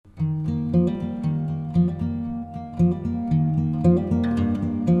Hello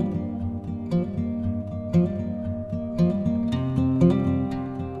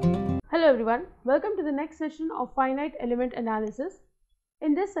everyone, welcome to the next session of finite element analysis.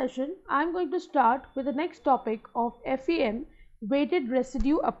 In this session, I am going to start with the next topic of FEM-Weighted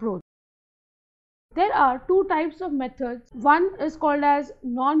residue approach. There are two types of methods. One is called as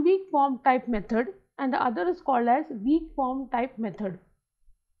non-weak form type method and the other is called as weak form type method.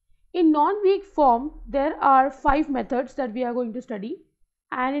 In non-weak form, there are 5 methods that we are going to study,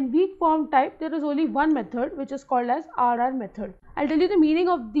 and in weak form type, there is only one method which is called as RR method. I'll tell you the meaning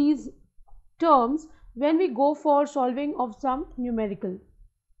of these terms when we go for solving of some numerical.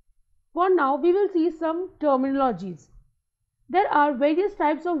 For now, we will see some terminologies. There are various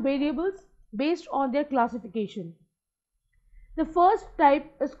types of variables based on their classification. The first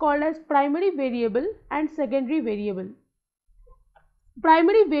type is called as primary variable and secondary variable.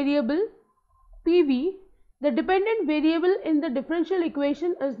 Primary variable PV, the dependent variable in the differential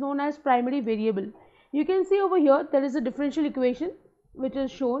equation, is known as primary variable. You can see over here there is a differential equation which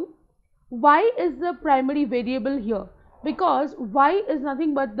is shown. Y is the primary variable here because y is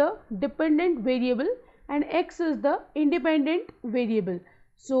nothing but the dependent variable and x is the independent variable.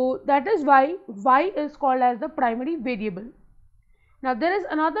 So that is why y is called as the primary variable. Now there is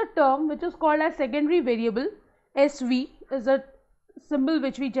another term which is called as secondary variable. SV is a symbol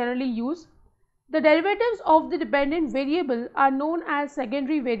which we generally use. The derivatives of the dependent variable are known as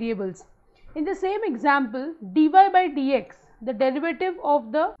secondary variables. In the same example, dy by dx, the derivative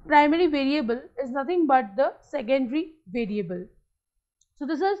of the primary variable is nothing but the secondary variable. So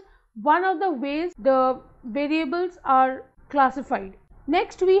this is one of the ways the variables are classified.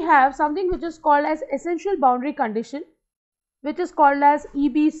 Next we have something which is called as essential boundary condition, which is called as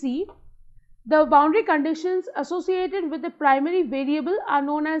EBC. The boundary conditions associated with the primary variable are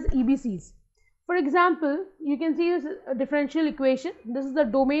known as EBCs. For example, you can see this differential equation. This is the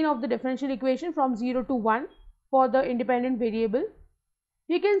domain of the differential equation from 0 to 1 for the independent variable.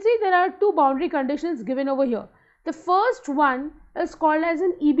 You can see there are two boundary conditions given over here. The first one is called as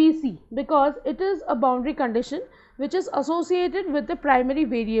an EBC because it is a boundary condition which is associated with the primary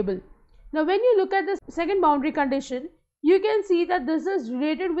variable. Now when you look at the second boundary condition, you can see that this is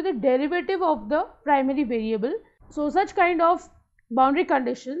related with the derivative of the primary variable. So such kind of boundary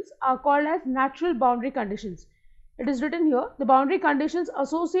conditions are called as natural boundary conditions. It is written here, the boundary conditions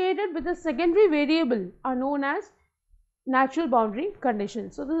associated with the secondary variable are known as natural boundary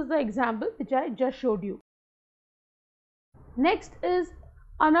conditions. So this is the example which I just showed you. Next is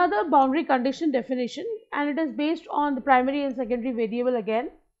another boundary condition definition, and it is based on the primary and secondary variable again.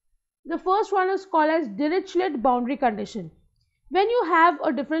 The first one is called as Dirichlet boundary condition. When you have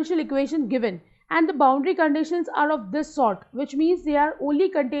a differential equation given and the boundary conditions are of this sort, which means they are only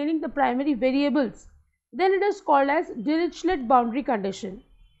containing the primary variables, then it is called as Dirichlet boundary condition.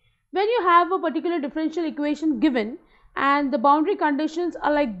 When you have a particular differential equation given and the boundary conditions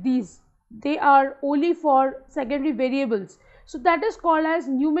are like these, they are only for secondary variables, so that is called as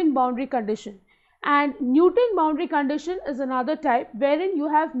Newman boundary condition. And Newton boundary condition is another type wherein you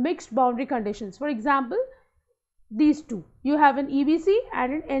have mixed boundary conditions. For example, these two, you have an EBC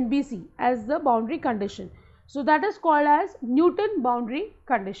and an NBC as the boundary condition. So that is called as Newton boundary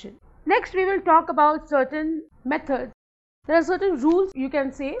condition. Next we will talk about certain methods. There are certain rules you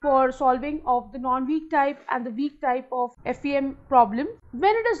can say for solving of the non-weak type and the weak type of FEM problem.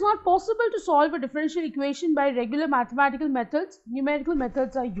 When it is not possible to solve a differential equation by regular mathematical methods, numerical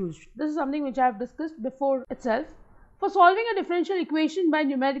methods are used. This is something which I have discussed before itself. For solving a differential equation by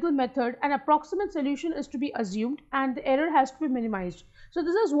numerical method, an approximate solution is to be assumed and the error has to be minimized. So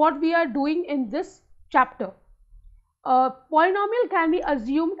this is what we are doing in this chapter. A polynomial can be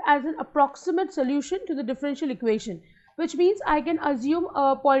assumed as an approximate solution to the differential equation, which means I can assume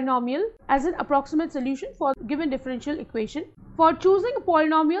a polynomial as an approximate solution for given differential equation. For choosing a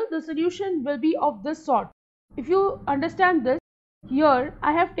polynomial, the solution will be of this sort. If you understand this, here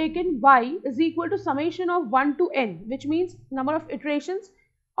I have taken y is equal to summation of 1 to n, which means number of iterations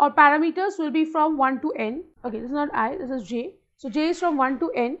or parameters will be from 1 to n. Okay, this is not I, this is j. So j is from 1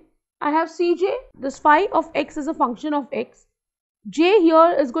 to n. I have Cj, this phi of x is a function of x. J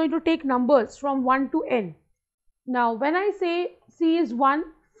here is going to take numbers from 1 to n. Now when I say C is 1,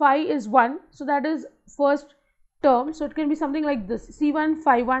 phi is 1, so that is first term. So it can be something like this, C1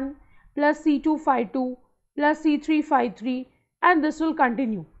 phi 1 plus C2 phi 2 plus C3 phi 3, and this will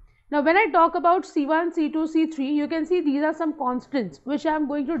continue. Now when I talk about C1, C2, C3, you can see these are some constants which I am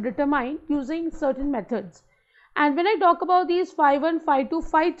going to determine using certain methods. And when I talk about these phi 1, phi 2,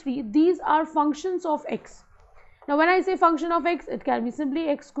 phi 3, these are functions of x. Now when I say function of x, it can be simply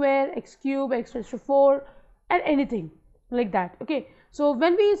x square, x cube, x raised to 4 and anything like that. Okay, so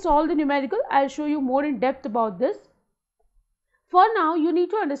when we solve the numerical, I'll show you more in depth about this. For now, you need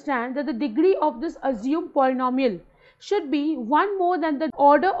to understand that the degree of this assumed polynomial should be one more than the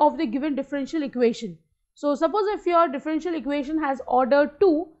order of the given differential equation. So suppose if your differential equation has order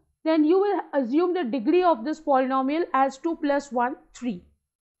 2, then you will assume the degree of this polynomial as 2 plus 1, 3.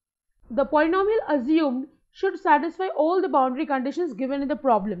 The polynomial assumed should satisfy all the boundary conditions given in the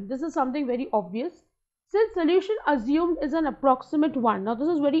problem. This is something very obvious. Since solution assumed is an approximate one, now this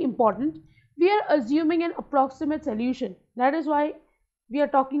is very important, we are assuming an approximate solution. That is why we are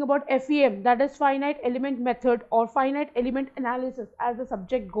talking about FEM, that is finite element method or finite element analysis as the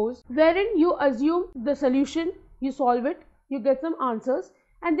subject goes, wherein you assume the solution, you solve it, you get some answers,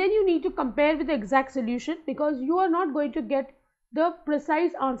 and then you need to compare with the exact solution because you are not going to get the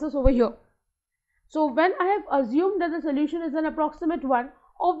precise answers over here. So when I have assumed that the solution is an approximate one,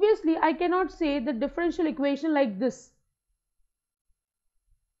 obviously I cannot say the differential equation like this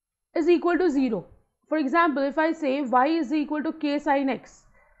is equal to 0. For example, if I say y is equal to k sin x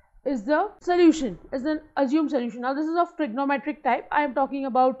is the solution, is an assumed solution. Now this is of trigonometric type. I am talking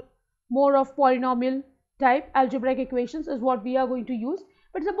about more of polynomial type. Algebraic equations is what we are going to use.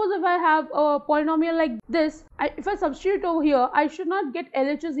 But suppose if I have a polynomial like this, if I substitute over here, I should not get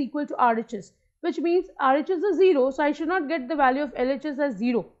LHS equal to RHS, which means RHS is 0, so I should not get the value of LHS as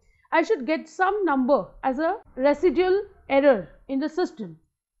 0. I should get some number as a residual error in the system.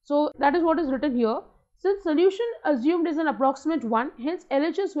 So that is what is written here. Since solution assumed is an approximate one, hence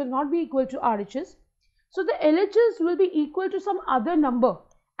LHS will not be equal to RHS. So the LHS will be equal to some other number,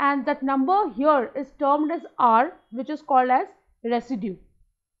 and that number here is termed as R, which is called as residue.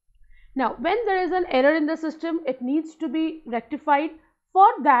 Now when there is an error in the system, it needs to be rectified. For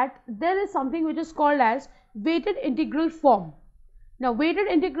that, there is something which is called as weighted integral form. Now weighted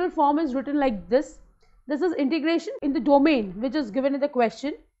integral form is written like this. This is integration in the domain which is given in the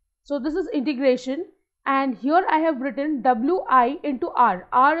question. So this is integration, and here I have written Wi into R.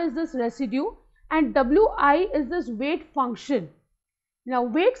 R is this residue and Wi is this weight function. Now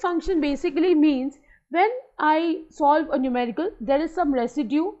weight function basically means when I solve a numerical, there is some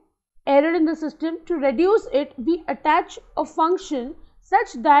residue error in the system. To reduce it, we attach a function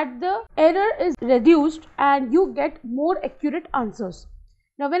such that the error is reduced and you get more accurate answers.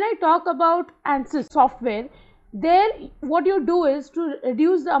 Now when I talk about ANSYS software, there what you do is to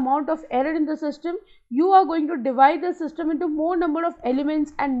reduce the amount of error in the system, you are going to divide the system into more number of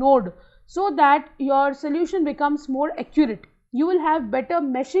elements and node so that your solution becomes more accurate. You will have better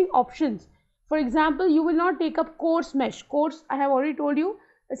meshing options. For example, you will not take up coarse mesh. Coarse, I have already told you,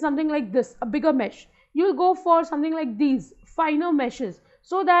 is something like this, a bigger mesh. You will go for something like these, finer meshes,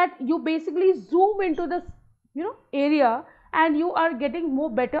 so that you basically zoom into the area and you are getting more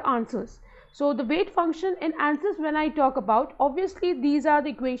better answers. So the weight function in ANSYS, when I talk about, obviously these are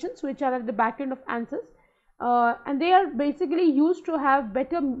the equations which are at the back end of ANSYS, and they are basically used to have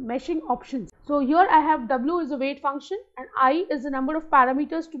better meshing options. So here I have W is a weight function and I is the number of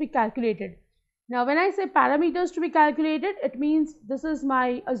parameters to be calculated. Now when I say parameters to be calculated, it means this is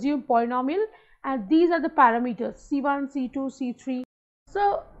my assumed polynomial and these are the parameters C1, C2, C3.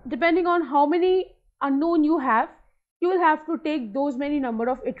 So depending on how many unknown you will have to take those many number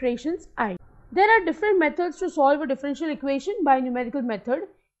of iterations I. There are different methods to solve a differential equation by numerical method.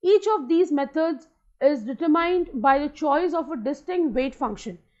 Each of these methods is determined by the choice of a distinct weight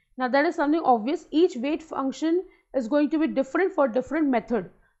function. Now that is something obvious. Each weight function is going to be different for different method.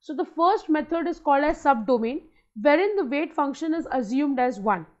 So the first method is called as subdomain, wherein the weight function is assumed as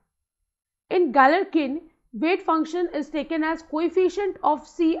 1. In Galerkin, weight function is taken as coefficient of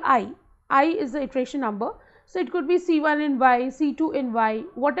Ci. I is the iteration number. So it could be C1 in Y, C2 in Y,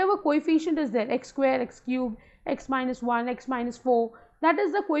 whatever coefficient is there, x square, x cube, x minus 1, x minus 4, that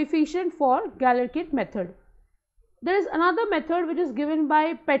is the coefficient for Galerkin method. There is another method which is given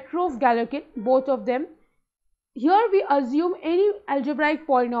by Petrov-Galerkin, both of them. Here we assume any algebraic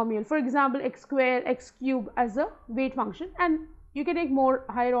polynomial, for example x square, x cube as a weight function, and you can take more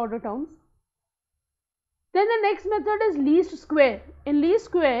higher order terms. Then the next method is least square. In least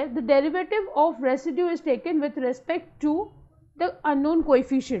square, the derivative of residue is taken with respect to the unknown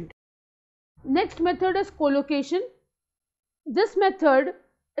coefficient. Next method is collocation. This method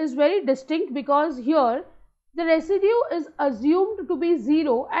is very distinct because here the residue is assumed to be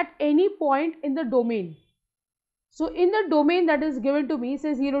 0 at any point in the domain. So in the domain that is given to me,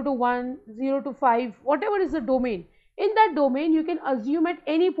 say 0 to 1, 0 to 5, whatever is the domain, in that domain you can assume at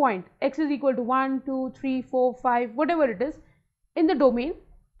any point x is equal to 1, 2, 3, 4, 5, whatever it is in the domain,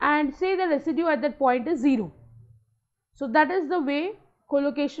 and say the residue at that point is 0. So that is the way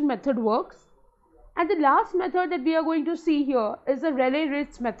collocation method works. And the last method that we are going to see here is the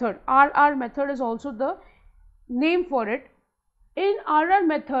Rayleigh-Ritz method. RR method is also the name for it. In RR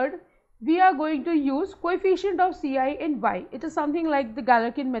method, we are going to use coefficient of Ci in Y. It is something like the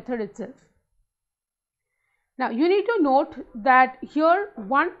Galerkin method itself. Now you need to note that here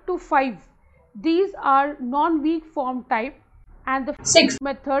 1 to 5, these are non-weak form type, and the 6th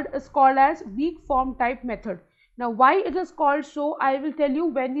method is called as weak form type method. Now why it is called so, I will tell you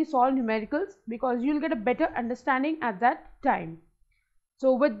when we solve numericals, because you will get a better understanding at that time.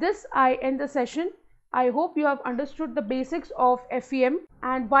 So with this I end the session. I hope you have understood the basics of FEM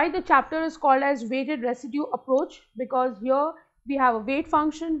and why the chapter is called as weighted residue approach, because here we have a weight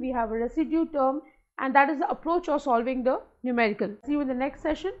function, we have a residue term, and that is the approach of solving the numerical. See you in the next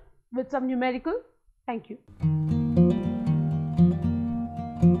session with some numerical. Thank you.